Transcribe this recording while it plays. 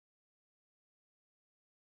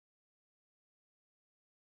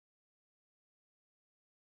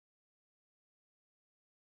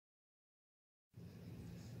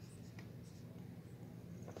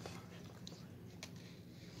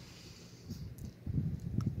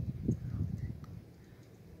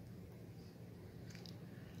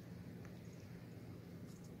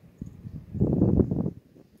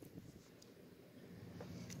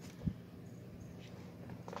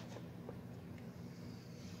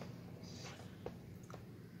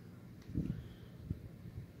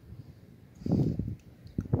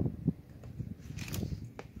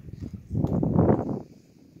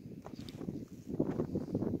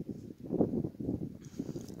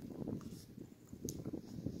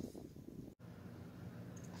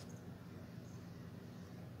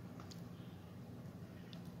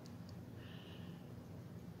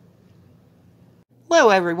Hello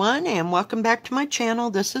everyone, and welcome back to my channel.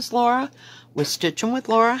 This is Laura with Stitchin with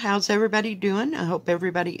Laura. How's everybody doing? I hope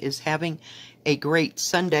everybody is having a great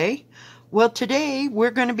Sunday. Well, today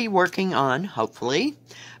we're going to be working on, hopefully,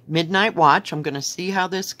 Midnight Watch. I'm going to see how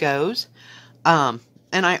this goes. And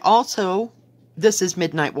I also, this is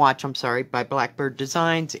Midnight Watch, I'm sorry, by Blackbird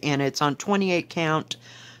Designs, and it's on 28 count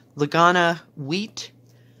Lagana wheat,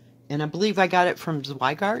 and I believe I got it from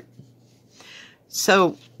Zweigart.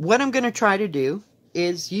 So what I'm going to try to do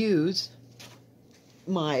is use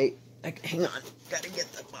my, hang on, gotta get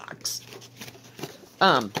the box.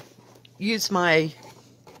 Use my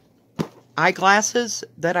eyeglasses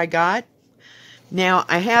that I got. Now,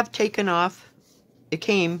 I have taken off, it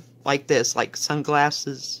came like this, like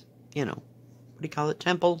sunglasses, you know, what do you call it,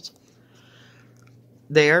 temples,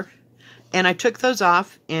 there. And I took those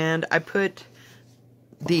off, and I put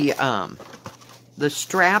the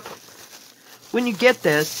strap. When you get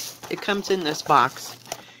this, it comes in this box.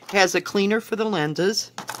 It has a cleaner for the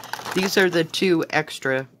lenses. These are the two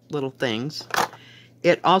extra little things.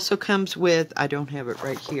 It also comes with, I don't have it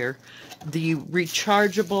right here, the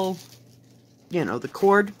rechargeable, you know, the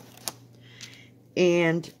cord.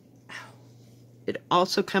 And it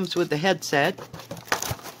also comes with the headset.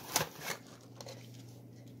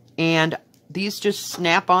 And these just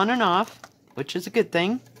snap on and off, which is a good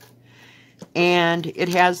thing. And it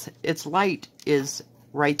has, its light is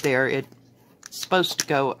right there. It's supposed to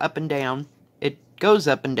go up and down. It goes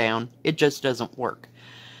up and down. It just doesn't work.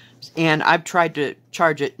 And I've tried to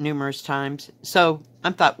charge it numerous times. So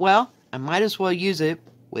I thought, well, I might as well use it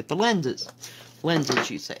with the lenses.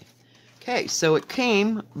 Lenses, you say. Okay, so it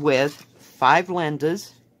came with 5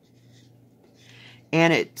 lenses.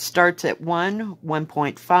 And it starts at 1,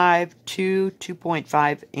 1.5, 2,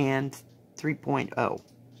 2.5, and 3.0.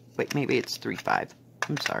 Wait, maybe it's 3.5.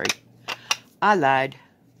 I'm sorry. I lied.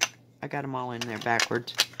 I got them all in there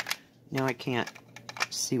backwards. Now I can't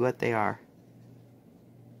see what they are.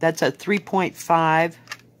 That's a 3.5.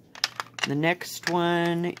 The next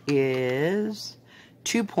one is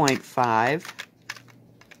 2.5.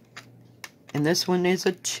 And this one is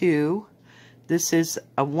a 2. This is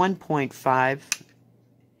a 1.5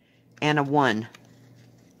 and a 1.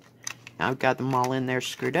 Now I've got them all in there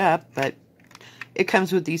screwed up, but it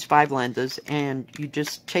comes with these 5 lenses, and you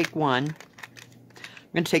just take one.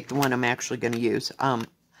 I'm going to take the one I'm actually going to use.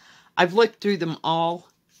 I've looked through them all,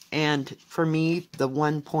 and for me, the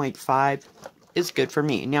 1.5 is good for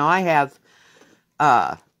me. Now, I have,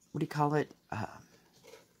 what do you call it?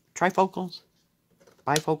 Trifocals?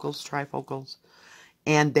 Bifocals, trifocals.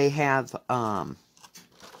 And they have, what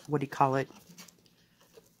do you call it?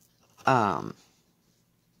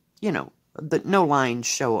 You know, no lines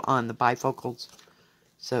show on the bifocals.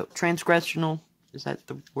 So, transgressional, is that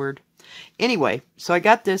the word? Anyway, so I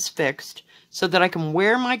got this fixed so that I can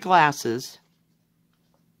wear my glasses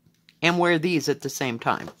and wear these at the same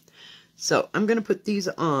time. So, I'm going to put these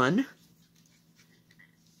on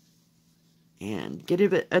and get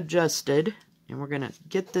it adjusted. And we're going to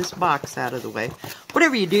get this box out of the way.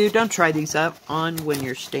 Whatever you do, don't try these on when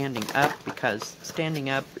you're standing up, because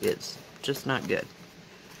standing up is just not good.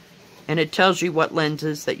 And it tells you what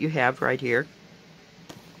lenses that you have right here.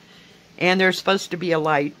 And there's supposed to be a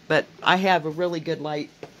light, but I have a really good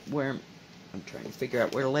light where I'm trying to figure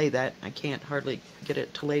out where to lay that. I can't hardly get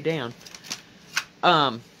it to lay down.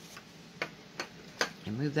 And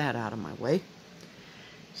move that out of my way.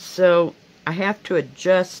 So I have to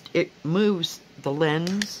adjust. It moves the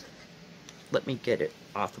lens. Let me get it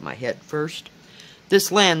off of my head first.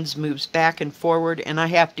 This lens moves back and forward, and I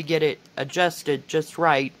have to get it adjusted just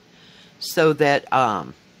right so that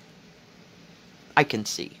I can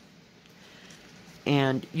see.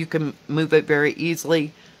 And you can move it very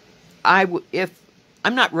easily. I'm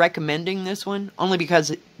not recommending this one, only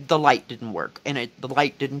because the light didn't work, and the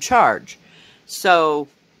light didn't charge. So,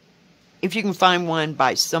 if you can find one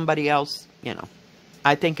by somebody else, you know,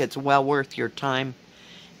 I think it's well worth your time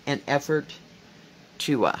and effort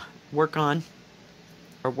to work on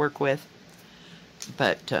or work with.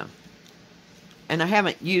 But, and I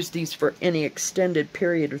haven't used these for any extended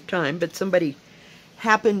period of time, but somebody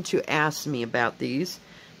happened to ask me about these.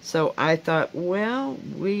 So I thought, well,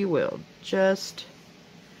 we will just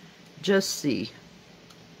see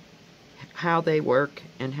how they work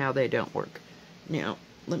and how they don't work. Now,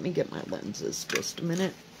 let me get my lenses just a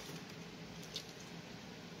minute.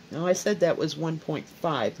 Now, I said that was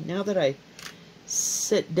 1.5. Now that I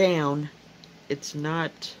sit down, it's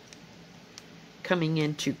not coming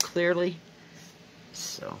in too clearly.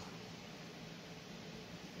 So,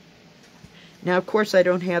 now of course I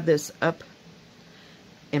don't have this up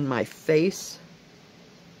in my face,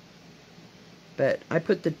 But I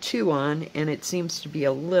put the 2 on, and it seems to be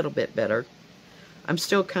a little bit better. I'm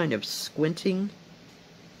still kind of squinting.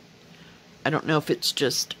 I don't know if it's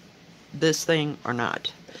just this thing or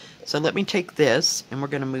not. So let me take this, and we're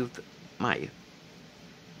going to move my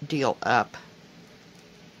deal up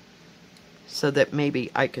so that maybe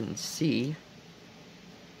I can see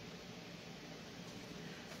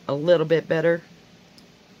a little bit better.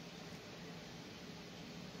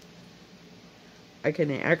 I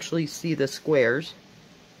can actually see the squares.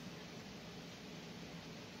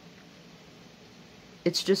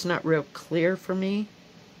 It's just not real clear for me.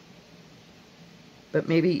 But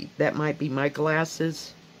maybe that might be my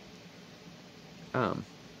glasses. And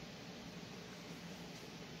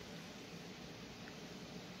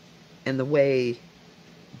the way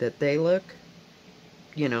that they look,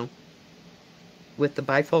 you know, with the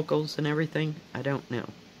bifocals and everything, I don't know.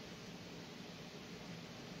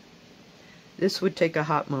 This would take a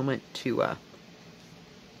hot moment to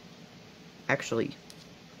actually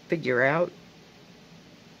figure out.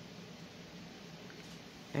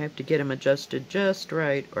 I have to get them adjusted just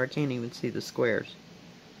right, or I can't even see the squares.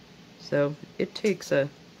 So it takes a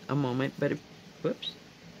moment, but whoops,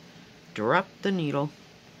 drop the needle.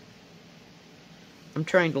 I'm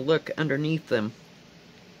trying to look underneath them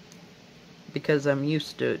because I'm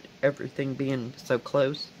used to everything being so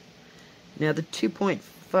close. Now the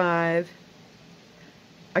 2.5,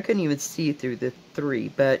 I couldn't even see through the 3,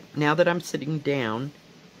 but now that I'm sitting down,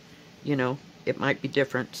 you know, it might be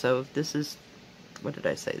different. So this is, what did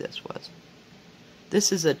I say this was?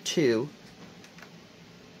 This is a 2.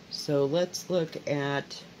 So let's look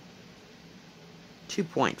at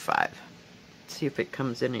 2.5. See if it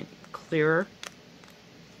comes in clearer.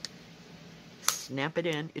 Snap it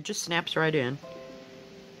in. It just snaps right in.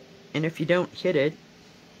 And if you don't hit it,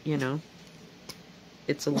 you know,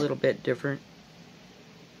 it's a little bit different.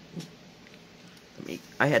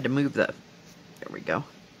 I had to move the, there we go.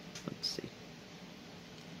 Let's see.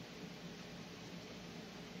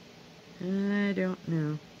 I don't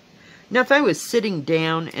know. Now, if I was sitting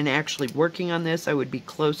down and actually working on this, I would be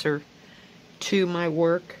closer to my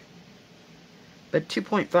work. But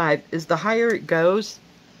 2.5 is the higher it goes,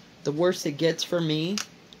 the worse it gets for me.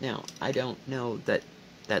 Now, I don't know that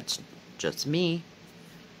that's just me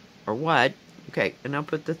or what. Okay, and I'll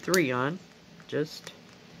put the 3 on. Just,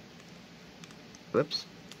 whoops.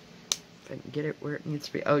 If I can get it where it needs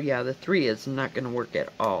to be. Oh yeah, the 3 is not going to work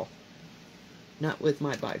at all. Not with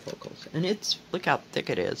my bifocals. And it's, look how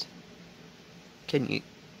thick it is. Can you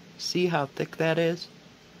see how thick that is?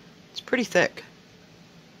 It's pretty thick.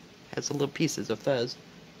 Has a little pieces of fuzz.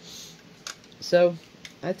 So,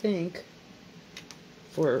 I think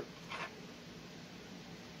for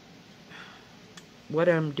what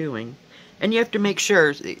I'm doing, and you have to make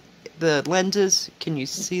sure the lenses, can you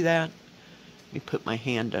see that? Let me put my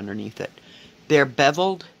hand underneath it. They're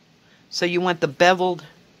beveled. So you want the beveled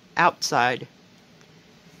outside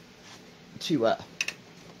to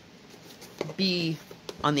be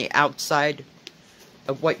on the outside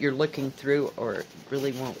of what you're looking through, or it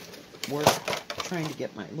really won't work. I'm trying to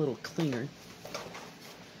get my little cleaner.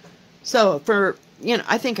 So for, you know,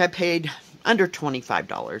 I think I paid under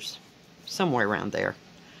 $25, somewhere around there,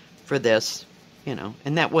 for this, you know,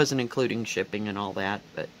 and that wasn't including shipping and all that,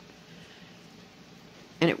 but,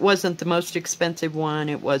 and it wasn't the most expensive one,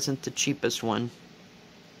 it wasn't the cheapest one.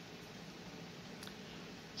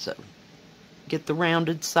 So, get the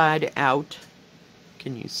rounded side out.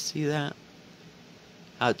 Can you see that?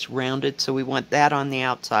 How it's rounded, so we want that on the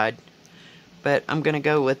outside. But I'm going to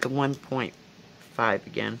go with the 1.5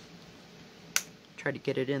 again. Try to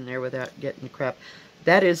get it in there without getting crap.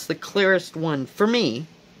 That is the clearest one for me,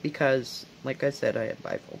 because, like I said, I have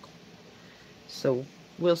bifocal. So,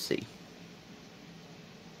 we'll see.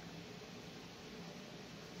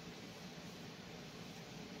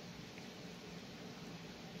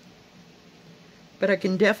 But I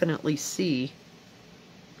can definitely see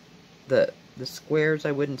the squares.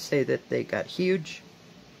 I wouldn't say that they got huge.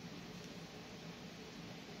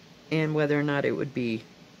 And whether or not it would be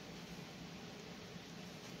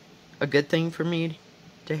a good thing for me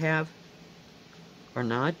to have or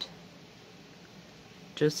not.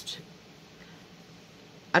 Just,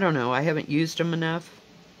 I don't know. I haven't used them enough.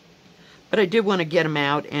 But I did want to get them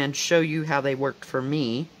out and show you how they worked for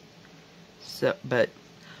me. So, but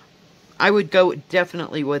I would go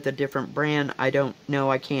definitely with a different brand. I don't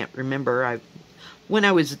know. I can't remember. When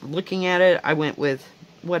I was looking at it, I went with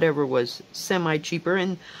whatever was semi-cheaper.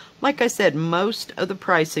 And like I said, most of the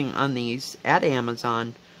pricing on these at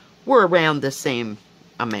Amazon were around the same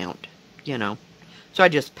amount, you know. So I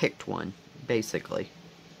just picked one, basically.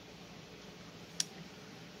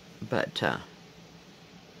 But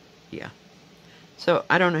Yeah. So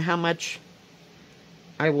I don't know how much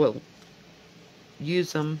I will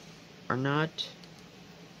use them or not.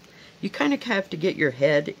 You kind of have to get your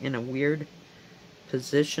head in a weird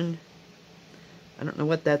position. I don't know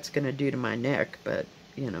what that's going to do to my neck, but,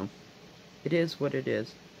 you know, it is what it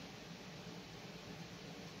is.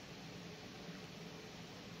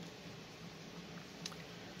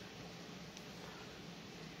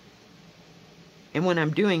 And when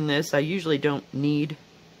I'm doing this, I usually don't need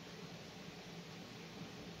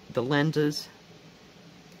the lenses,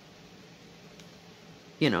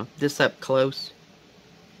 you know, this up close.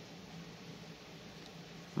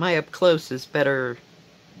 My up close is better.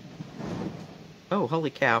 Oh, holy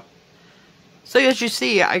cow. So as you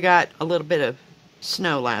see, I got a little bit of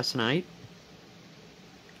snow last night.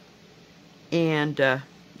 And,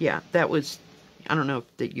 yeah, that was, I don't know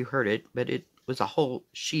that you heard it, but it was a whole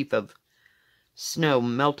sheaf of snow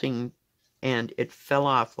melting, and it fell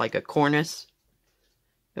off like a cornice.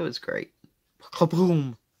 It was great.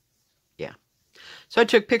 Kaboom! Yeah. So I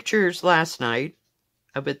took pictures last night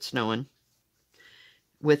of it snowing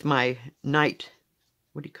with my night,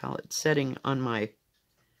 what do you call it, setting on my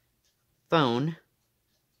phone.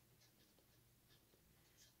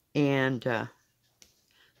 And then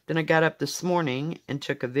I got up this morning and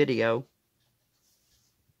took a video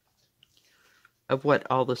of what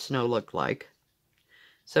all the snow looked like.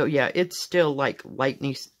 So yeah, it's still like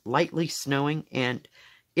lightly snowing, and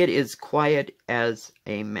it is quiet as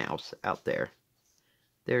a mouse out there.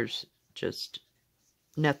 There's just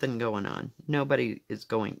nothing going on. Nobody is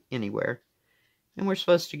going anywhere. And we're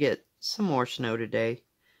supposed to get some more snow today. It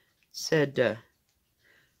said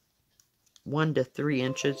 1 to 3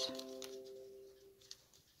 inches.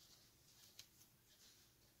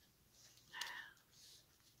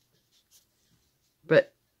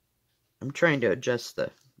 But I'm trying to adjust the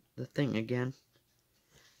thing again.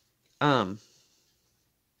 I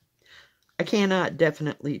cannot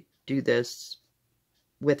definitely do this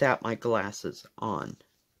without my glasses on.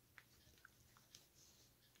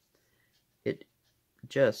 It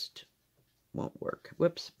just won't work.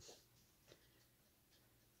 Whoops.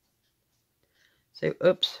 Say,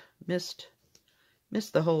 oops, missed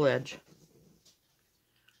the whole edge.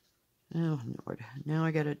 Oh, Lord. Now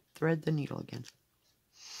I gotta thread the needle again.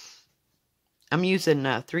 I'm using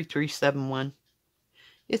 3371.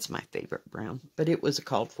 It's my favorite brown, but it was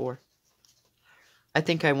called for. I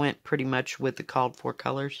think I went pretty much with the called for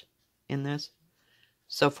colors in this.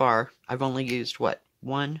 So far, I've only used, what,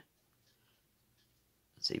 one?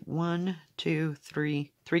 Let's see, 1, 2,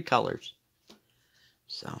 3 colors.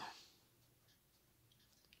 So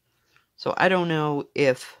I don't know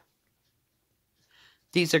if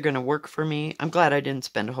these are going to work for me. I'm glad I didn't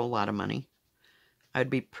spend a whole lot of money. I'd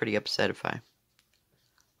be pretty upset if I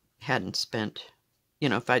hadn't spent, you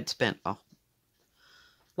know, if I'd spent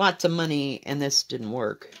lots of money and this didn't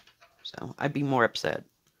work. So I'd be more upset.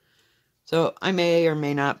 So I may or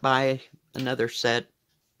may not buy another set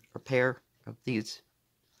or pair of these.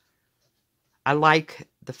 I like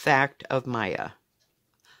the fact of my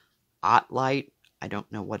light. I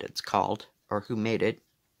don't know what it's called or who made it.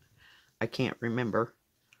 I can't remember.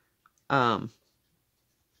 I'm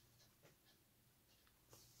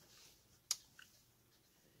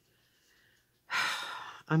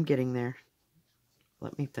getting there.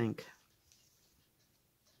 Let me think.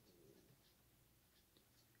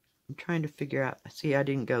 I'm trying to figure out. See, I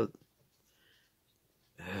didn't go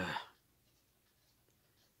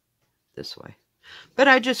this way. But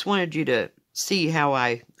I just wanted you to see how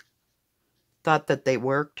I thought that they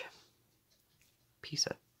worked. Piece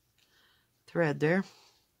of thread there.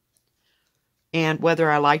 And whether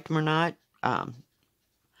I liked them or not,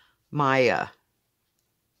 my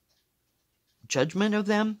judgment of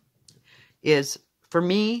them is, for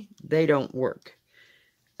me, they don't work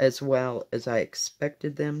as well as I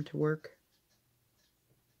expected them to work.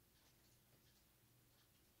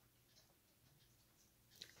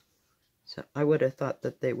 So I would have thought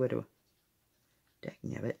that they would have,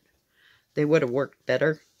 dangnabbit, they would have worked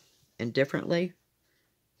better and differently.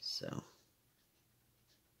 So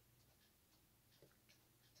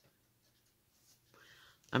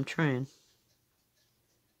I'm trying.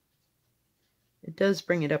 It does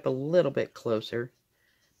bring it up a little bit closer.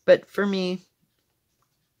 But for me,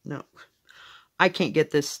 no. I can't get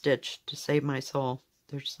this stitch to save my soul.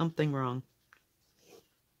 There's something wrong.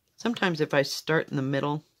 Sometimes if I start in the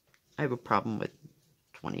middle, I have a problem with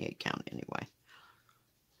 28 count anyway.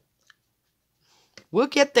 We'll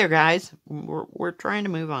get there, guys. We're trying to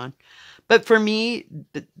move on. But for me,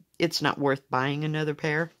 it's not worth buying another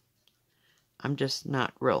pair. I'm just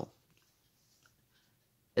not real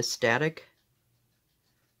ecstatic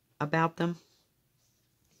about them,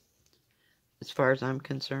 as far as I'm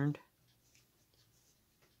concerned.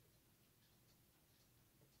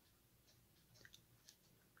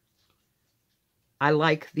 I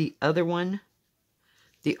like the other one,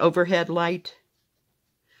 the overhead light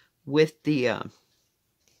with the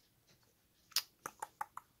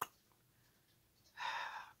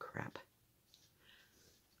crap.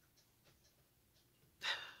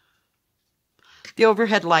 The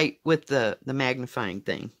overhead light with the magnifying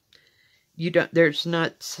thing. There's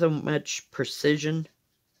not so much precision.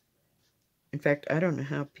 In fact, I don't know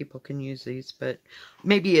how people can use these, but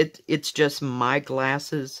maybe it's just my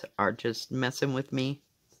glasses are just messing with me.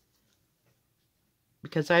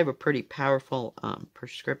 Because I have a pretty powerful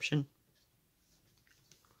prescription.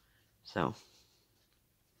 So.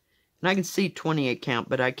 And I can see 28 count,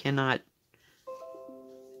 but I cannot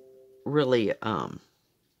really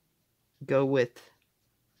go with...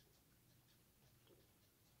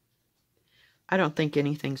 I don't think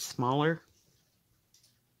anything smaller.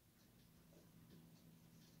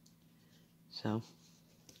 So.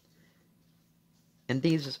 And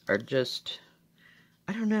these are just...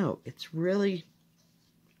 I don't know. It's really...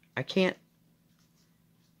 I can't...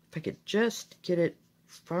 If I could just get it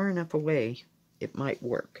far enough away, it might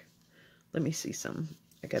work. Let me see some.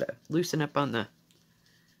 I gotta loosen up on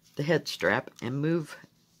the head strap and move,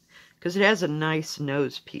 because it has a nice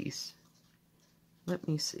nose piece. Let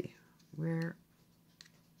me see. Where...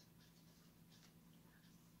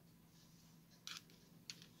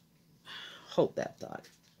 Hold that thought.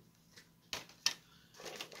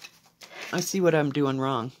 I see what I'm doing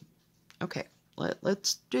wrong. Okay,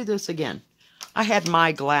 let's do this again. I had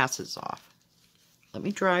my glasses off. Let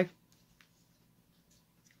me try.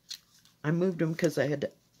 I moved them because I had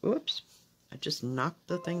to... Whoops. I just knocked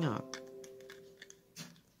the thing off.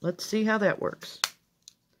 Let's see how that works.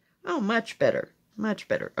 Oh, much better. Much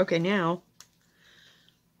better. Okay, now...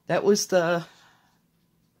 That was the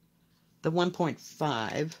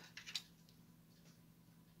 1.5.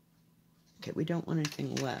 Okay, we don't want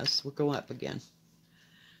anything less. We'll go up again.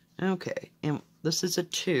 Okay, and this is a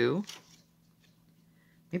 2.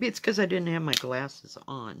 Maybe it's because I didn't have my glasses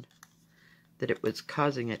on that it was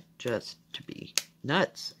causing it just to be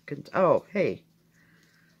nuts. Oh, hey.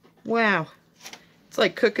 Wow. It's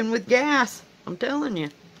like cooking with gas. I'm telling you.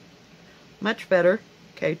 Much better.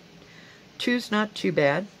 Okay, 2's not too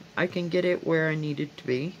bad. I can get it where I need it to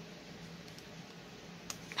be.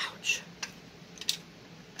 Ouch.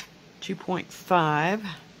 2.5.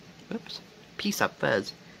 Oops. Piece of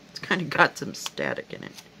fuzz. It's kind of got some static in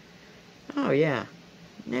it. Oh, yeah.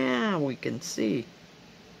 Now we can see.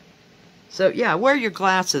 So, yeah, wear your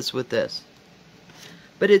glasses with this.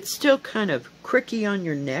 But it's still kind of cricky on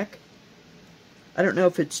your neck. I don't know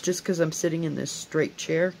if it's just because I'm sitting in this straight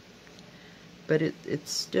chair. But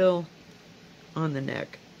it's still on the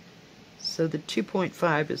neck. So the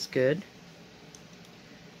 2.5 is good.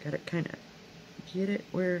 Gotta kind of get it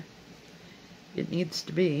where it needs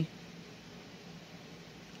to be.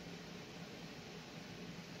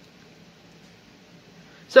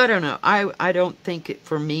 So I don't know. I don't think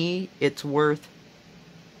for me it's worth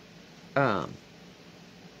going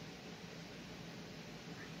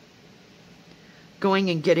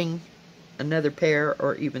and getting another pair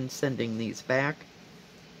or even sending these back.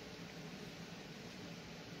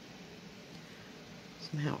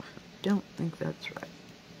 Somehow I don't think that's right.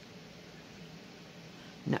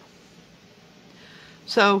 No.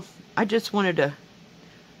 So I just wanted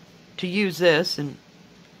to use this and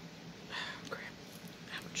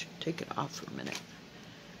take it off for a minute.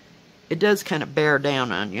 It does kind of bear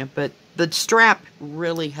down on you, but the strap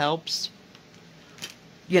really helps,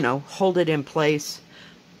 you know, hold it in place,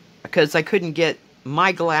 because I couldn't get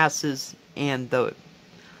my glasses and the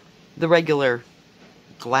regular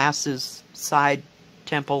glasses side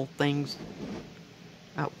temple things.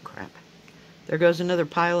 Oh, crap. There goes another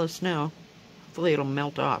pile of snow. Hopefully it'll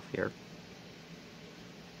melt off here.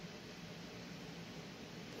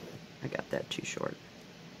 I got that too short.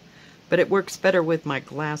 But it works better with my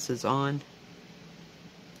glasses on.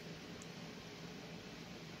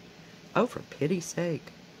 Oh, for pity's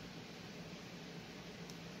sake.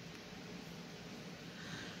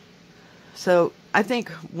 So, I think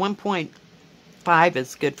 1.5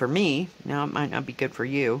 is good for me. Now, it might not be good for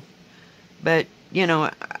you. But, you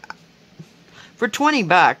know, for 20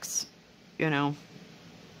 bucks, you know,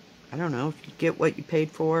 I don't know, if you get what you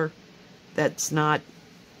paid for, that's not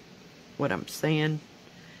what I'm saying.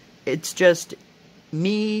 It's just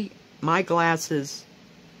me, my glasses,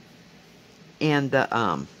 and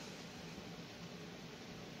the,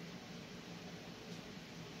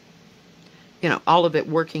 you know, all of it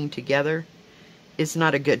working together is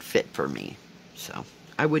not a good fit for me. So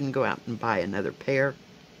I wouldn't go out and buy another pair.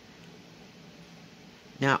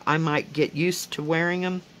 Now, I might get used to wearing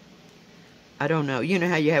them. I don't know. You know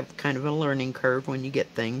how you have kind of a learning curve when you get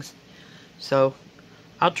things. So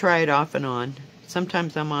I'll try it off and on.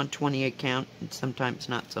 Sometimes I'm on 28 count and sometimes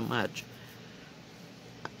not so much.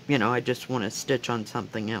 You know, I just want to stitch on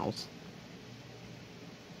something else.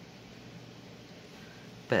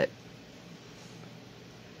 But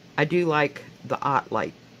I do like the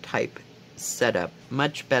OttLite type setup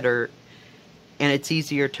much better, and it's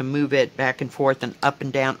easier to move it back and forth and up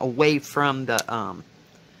and down away from the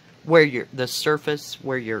where the surface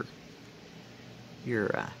where you're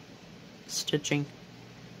stitching.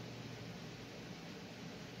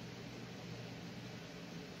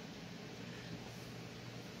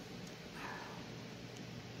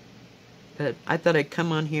 But I thought I'd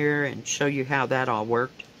come on here and show you how that all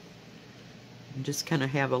worked. And just kind of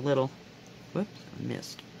have a little, whoops, I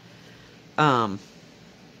missed.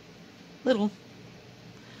 Little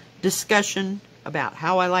discussion about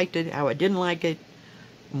how I liked it, how I didn't like it,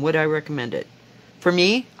 and would I recommend it. For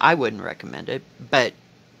me, I wouldn't recommend it, but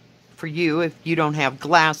for you, if you don't have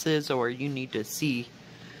glasses or you need to see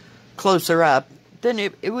closer up, then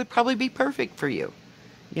it would probably be perfect for you.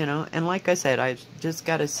 You know, and like I said, I've just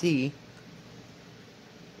got to see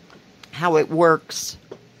how it works.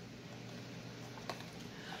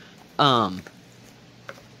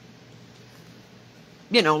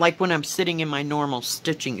 You know, like when I'm sitting in my normal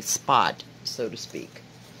stitching spot, so to speak.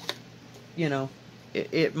 You know,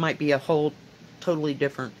 it might be a whole totally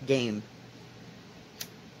different game.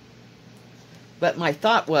 But my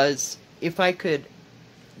thought was, if I could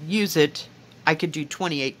use it, I could do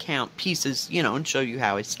 28 count pieces, you know, and show you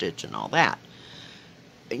how I stitch and all that.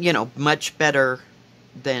 You know, much better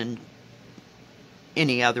than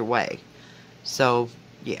any other way. So,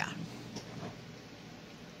 yeah.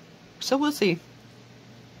 So we'll see.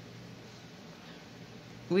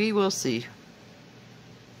 We will see.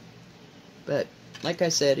 But, like I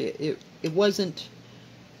said, it wasn't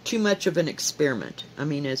too much of an experiment. I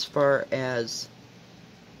mean, as far as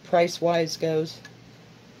price-wise goes,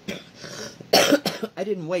 I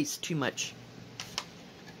didn't waste too much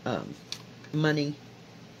money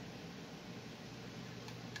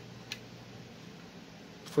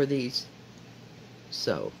for these.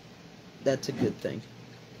 So, that's a good thing.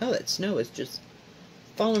 Oh, that snow is just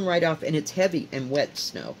falling right off, and it's heavy and wet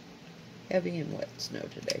snow. Heavy and wet snow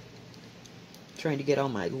today. Trying to get all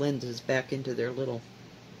my lenses back into their little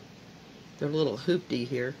hoopty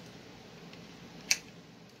here.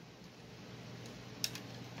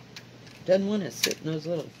 Doesn't want to sit in those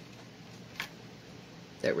little...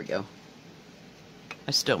 There we go.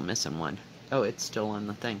 I'm still missing one. Oh, it's still on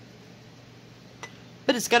the thing.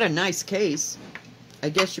 But it's got a nice case. I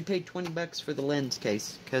guess you paid 20 bucks for the lens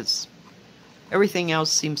case, because everything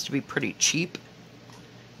else seems to be pretty cheap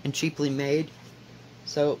and cheaply made.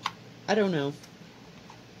 So, I don't know.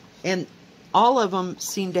 And all of them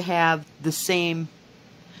seem to have the same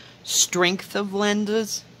strength of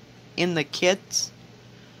lenses in the kits.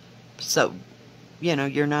 So, you know,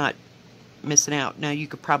 you're not missing out. Now, you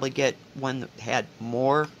could probably get one that had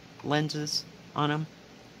more lenses on them.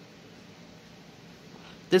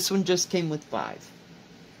 This one just came with 5.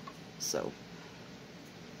 So,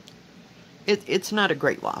 it's not a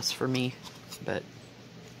great loss for me, but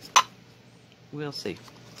we'll see.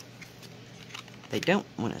 They don't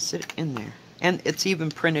want to sit in there. And it's even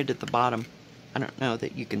printed at the bottom. I don't know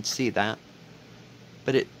that you can see that.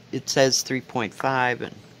 But it says 3.5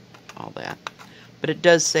 and all that. But it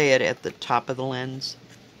does say it at the top of the lens.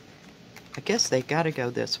 I guess they got to go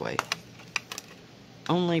this way.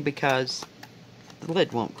 Only because the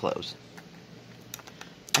lid won't close.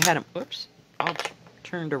 I had them, whoops, all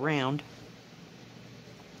turned around.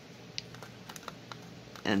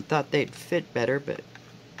 And thought they'd fit better, but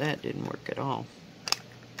that didn't work at all.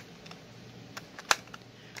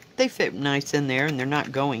 They fit nice in there, and they're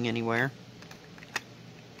not going anywhere.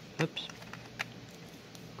 Oops.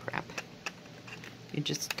 Crap. You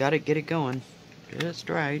just gotta get it going just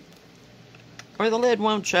right, or the lid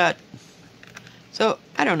won't shut. So,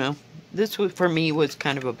 I don't know. This, for me, was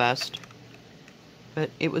kind of a bust. But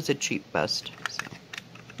it was a cheap bust, so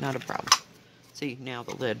not a problem. See, now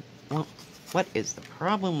the lid. Well, what is the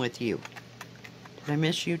problem with you? Did I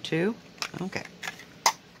miss you too? Okay.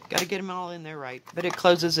 Got to get them all in there right. But it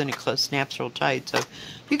closes and it snaps real tight. So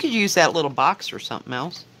you could use that little box for something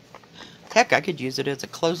else. Heck, I could use it as a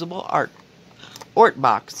closable art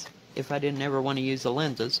box if I didn't ever want to use the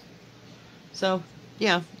lenses. So,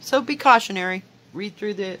 yeah. So be cautionary. Read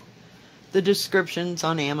through the descriptions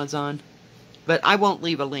on Amazon. But I won't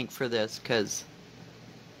leave a link for this because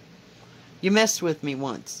You messed with me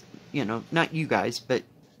once. You know, not you guys, but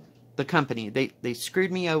the company. They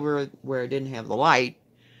screwed me over where I didn't have the light.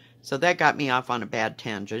 So that got me off on a bad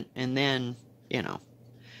tangent. And then, you know,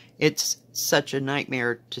 it's such a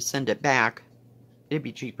nightmare to send it back. It'd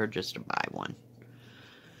be cheaper just to buy one.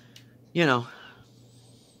 You know,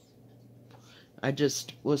 I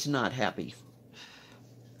just was not happy.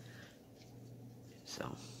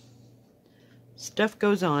 So, stuff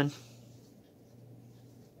goes on.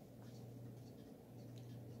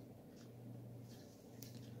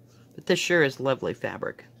 But this sure is lovely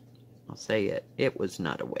fabric. I'll say it. It was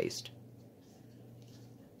not a waste.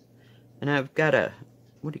 And I've got a,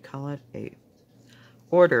 what do you call it? A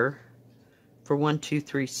order for 1, 2,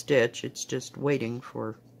 3 stitch. It's just waiting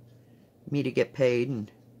for me to get paid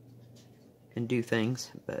and do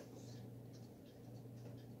things. But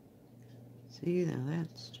see, now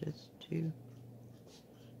that's just too.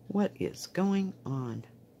 What is going on?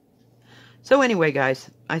 So anyway,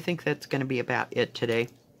 guys, I think that's going to be about it today.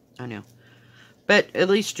 I know. But at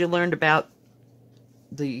least you learned about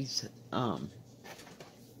these, they're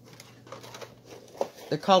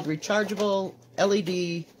called rechargeable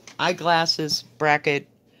LED eyeglasses, bracket,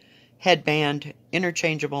 headband,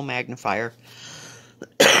 interchangeable magnifier.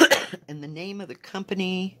 And the name of the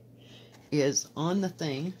company is on the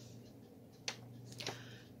thing.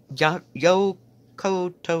 Yokoto-san.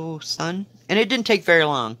 And it didn't take very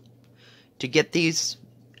long to get these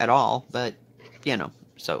at all, but, you know,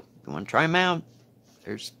 so if you want to try them out,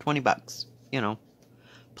 there's 20 bucks, you know,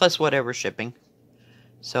 plus whatever shipping.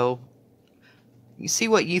 So, you see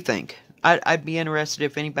what you think. I'd be interested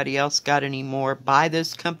if anybody else got any more by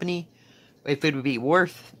this company. If it would be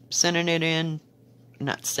worth sending it in.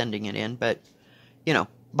 Not sending it in, but, you know,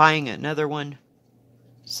 buying another one.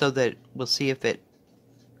 So that we'll see if it...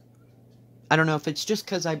 I don't know if it's just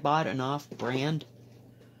because I bought an off-brand.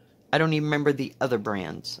 I don't even remember the other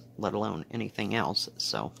brands, let alone anything else.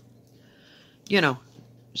 So, you know,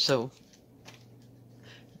 so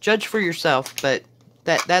judge for yourself. But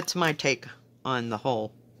that's my take on the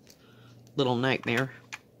whole little nightmare.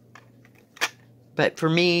 But for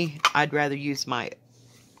me, I'd rather use my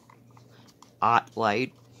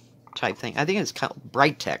light type thing. I think it's called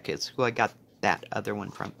Bright Tech is who I got that other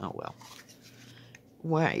one from. Oh well.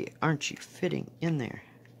 Why aren't you fitting in there?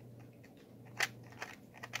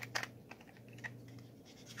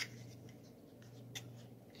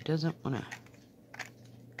 It doesn't want to.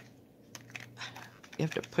 You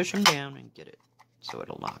have to push them down and get it so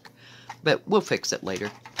it'll lock. But we'll fix it later.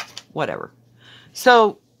 Whatever.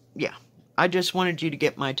 So, yeah. I just wanted you to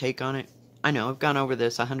get my take on it. I know, I've gone over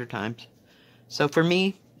this 100 times. So for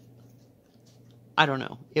me, I don't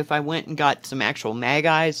know. If I went and got some actual mag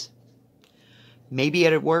eyes, maybe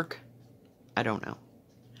it'd work. I don't know.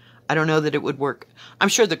 I don't know that it would work. I'm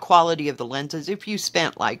sure the quality of the lenses, if you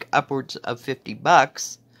spent like upwards of 50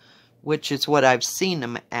 bucks, which is what I've seen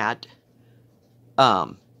them at,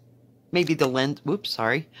 maybe the lens,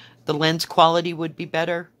 the lens quality would be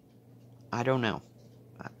better. I don't know.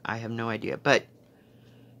 I have no idea. But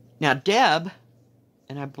now Deb,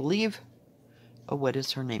 and I believe, oh, what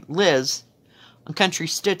is her name? Liz, on Country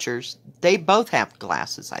Stitchers, they both have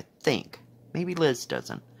glasses, I think. Maybe Liz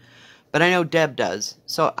doesn't. But I know Deb does.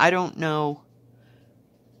 So I don't know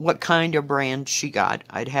what kind of brand she got.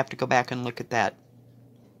 I'd have to go back and look at that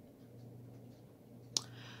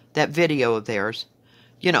video of theirs.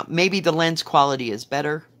 You know, maybe the lens quality is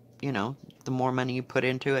better. You know, the more money you put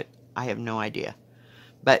into it. I have no idea.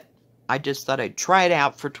 But I just thought I'd try it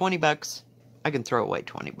out for 20 bucks. I can throw away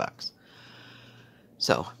 20 bucks.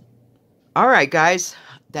 So, alright guys.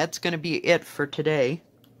 That's going to be it for today.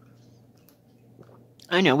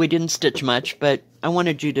 I know we didn't stitch much, but I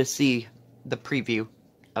wanted you to see the preview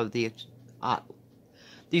of these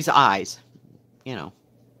eyes, you know,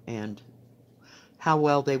 and how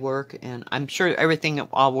well they work. And I'm sure everything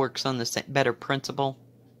all works on the better principle.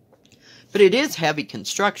 But it is heavy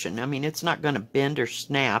construction. I mean, it's not going to bend or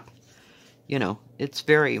snap. You know, it's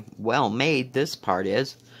very well made, this part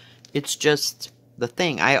is. It's just the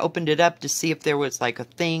thing. I opened it up to see if there was like a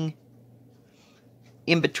thing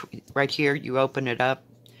in between. Right here, you open it up.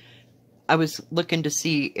 I was looking to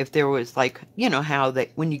see if there was like, you know how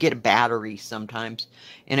that when you get a battery sometimes,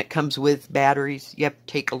 and it comes with batteries, you have to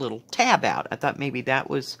take a little tab out. I thought maybe that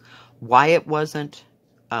was why it wasn't,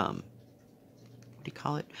 what do you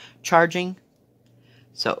call it? Charging.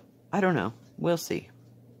 So, I don't know. We'll see.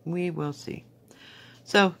 We will see.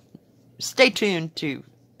 So, stay tuned to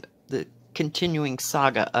the continuing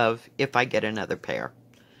saga of if I get another pair.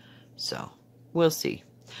 So, we'll see.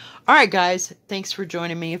 Alright guys, thanks for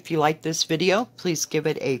joining me. If you like this video, please give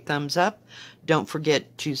it a thumbs up. Don't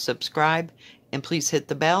forget to subscribe, and please hit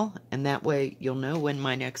the bell, and that way you'll know when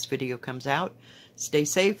my next video comes out. Stay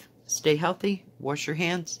safe, stay healthy, wash your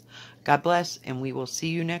hands. God bless, and we will see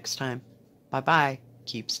you next time. Bye-bye.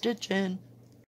 Keep stitching.